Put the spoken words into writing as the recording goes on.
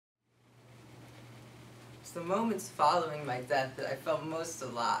It's the moments following my death that I felt most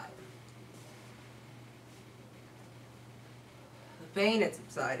alive. The pain had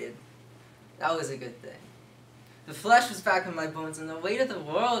subsided. That was a good thing. The flesh was back on my bones, and the weight of the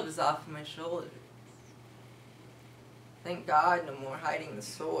world was off of my shoulders. Thank God, no more hiding the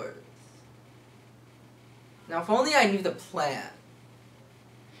swords. Now, if only I knew the plan.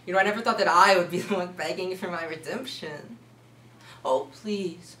 You know, I never thought that I would be the one begging for my redemption. Oh,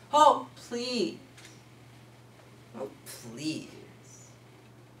 please. Oh, please. Oh, please.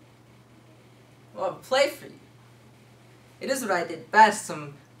 Well, I'll play for you. It is what I did best,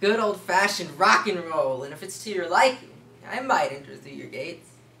 some good old-fashioned rock and roll, and if it's to your liking, I might enter through your gates.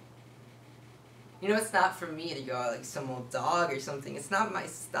 You know, it's not for me to go out like some old dog or something. It's not my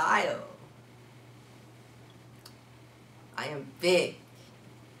style. I am big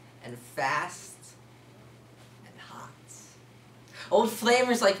and fast and hot. Old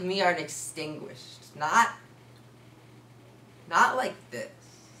flamers like me aren't extinguished. Not like this.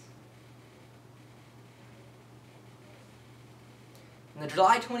 In the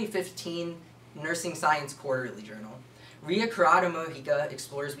July 2015 Nursing Science Quarterly Journal, Ria Kurata Mojica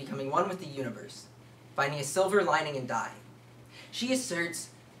explores becoming one with the universe, finding a silver lining in dying. She asserts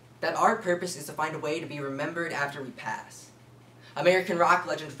that our purpose is to find a way to be remembered after we pass. American rock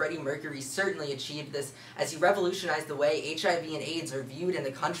legend Freddie Mercury certainly achieved this as he revolutionized the way HIV and AIDS are viewed in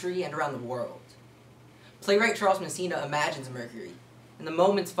the country and around the world. Playwright Charles Messina imagines Mercury, in the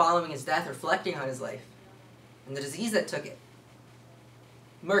moments following his death reflecting on his life, and the disease that took it.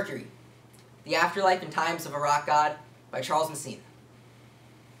 Mercury, The Afterlife and Times of a Rock God by Charles Messina.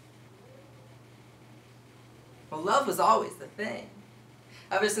 Well, love was always the thing.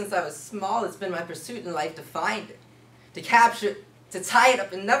 Ever since I was small, it's been my pursuit in life to find it, to capture it, to tie it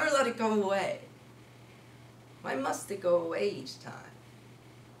up and never let it go away. Why must it go away each time?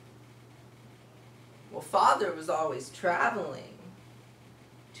 Well, Father was always traveling,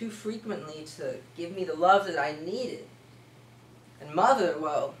 too frequently to give me the love that I needed. And Mother,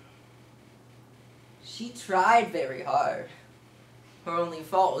 well, she tried very hard. Her only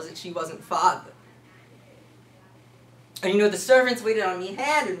fault was that she wasn't Father. And you know, the servants waited on me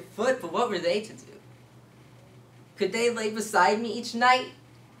hand and foot, but what were they to do? Could they lay beside me each night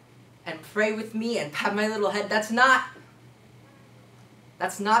and pray with me and pat my little head? That's not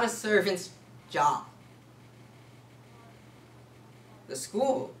a servant's job. The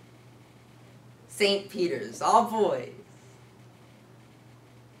school, St. Peter's, all boys.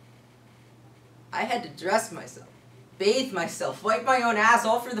 I had to dress myself, bathe myself, wipe my own ass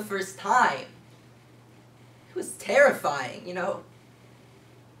all for the first time. It was terrifying, you know.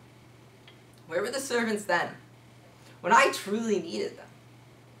 Where were the servants then, when I truly needed them?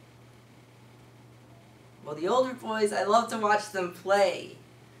 Well, the older boys, I love to watch them play.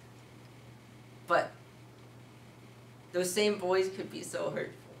 But those same boys could be so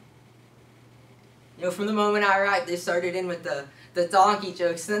hurtful. You know, from the moment I arrived, they started in with the donkey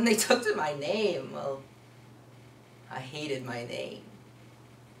jokes, and then they took to my name. Well, I hated my name.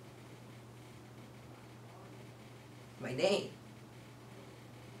 My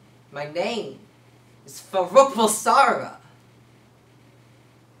name is Farouk Bulsara.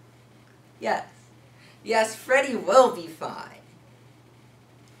 Yes, Freddie will be fine.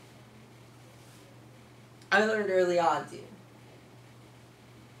 I learned early on, dude.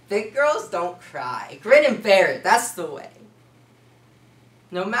 Big girls don't cry. Grin and bear it, that's the way.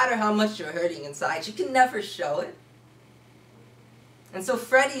 No matter how much you're hurting inside, you can never show it. And so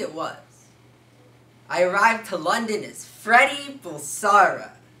Freddie it was. I arrived to London as Freddie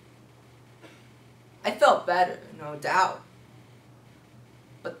Bulsara. I felt better, no doubt.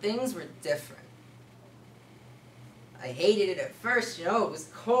 But things were different. I hated it at first, you know, it was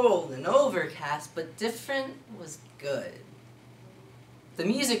cold and overcast, but different was good. The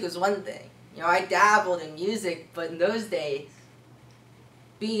music was one thing. You know, I dabbled in music, but in those days,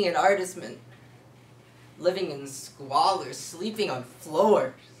 being an artist meant living in squalor, sleeping on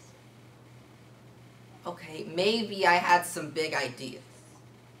floors. Okay, maybe I had some big ideas.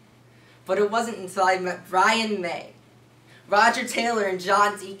 But it wasn't until I met Brian May, Roger Taylor, and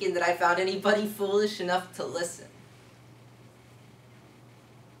John Deacon that I found anybody foolish enough to listen.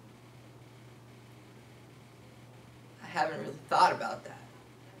 I haven't really thought about that.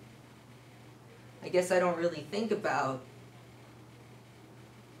 I guess I don't really think about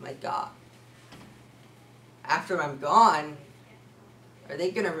my God. After I'm gone, are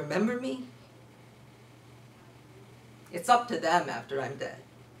they gonna remember me? It's up to them after I'm dead.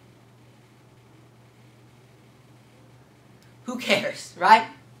 Who cares, right?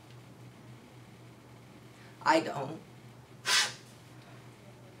 I don't.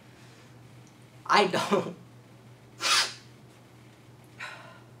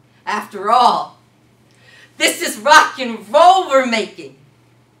 After all, this is rock and roll we're making.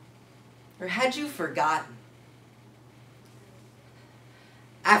 Or had you forgotten?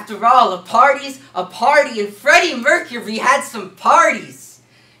 After all, a party's a party, and Freddie Mercury had some parties.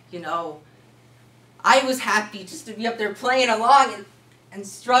 You know, I was happy just to be up there playing along and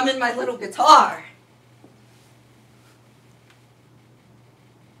strumming my little guitar.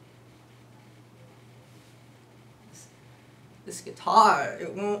 This guitar,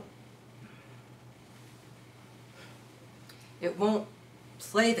 it won't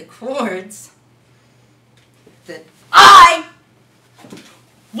play the chords that I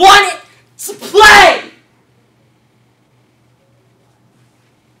want it to play!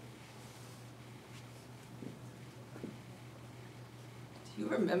 Do you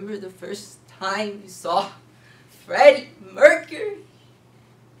remember the first time you saw Freddie Mercury?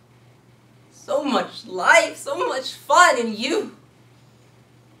 So much life, so much fun, and you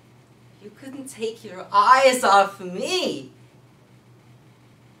couldn't take your eyes off of me.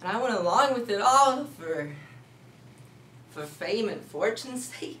 And I went along with it all for fame and fortune's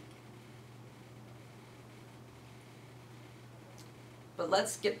sake. But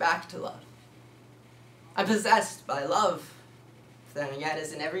let's get back to love. I'm possessed by love. Then again,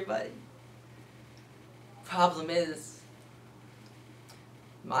 isn't everybody? Problem is,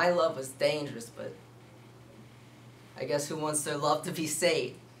 my love was dangerous, but I guess who wants their love to be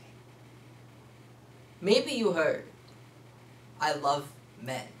safe? Maybe you heard, I love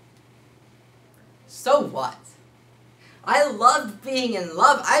men. So what? I loved being in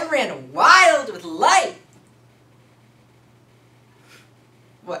love. I ran wild with life.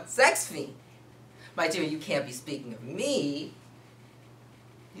 What, sex fiend? My dear, you can't be speaking of me.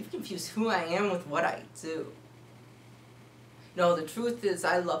 You've confused who I am with what I do. No, the truth is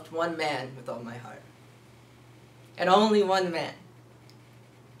I loved one man with all my heart. And only one man.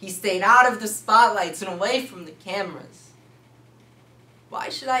 He stayed out of the spotlights and away from the cameras. Why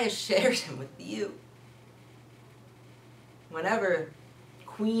should I have shared him with you? Whenever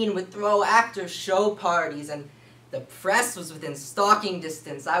Queen would throw actor show parties and the press was within stalking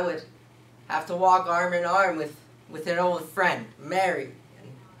distance, I would have to walk arm in arm with an old friend, Mary.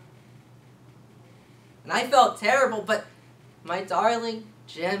 And I felt terrible, but my darling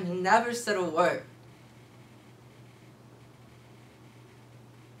Jim, he never said a word.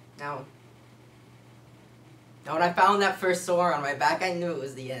 Now when I found that first sore on my back, I knew it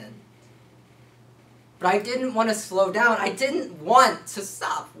was the end. But I didn't want to slow down. I didn't want to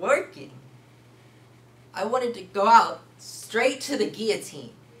stop working. I wanted to go out straight to the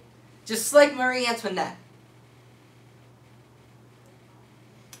guillotine, just like Marie Antoinette.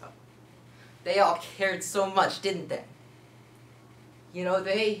 They all cared so much, didn't they? You know,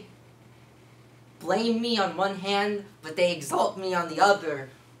 they blame me on one hand, but they exalt me on the other.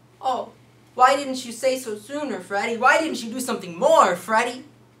 Oh, why didn't you say so sooner, Freddie? Why didn't you do something more, Freddie?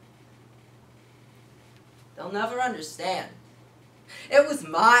 They'll never understand. It was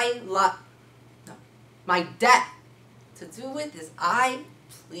my my debt to do with as I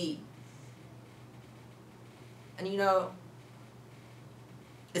please. And you know,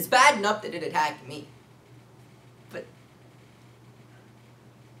 it's bad enough that it attacked me. But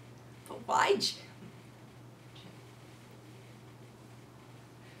why, Jim?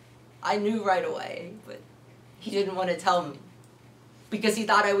 I knew right away, but he didn't want to tell me. Because he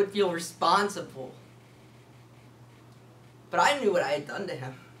thought I would feel responsible. But I knew what I had done to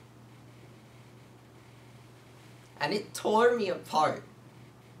him. And it tore me apart.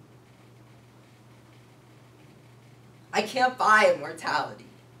 I can't buy immortality.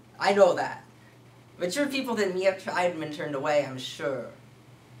 I know that. Richer people than me have tried and been turned away, I'm sure.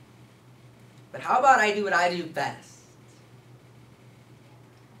 But how about I do what I do best?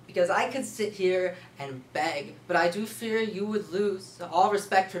 Because I could sit here and beg, but I do fear you would lose all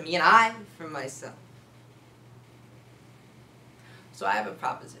respect for me and I for myself. So I have a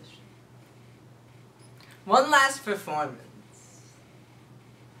proposition. One last performance.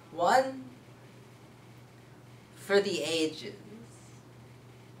 One for the ages.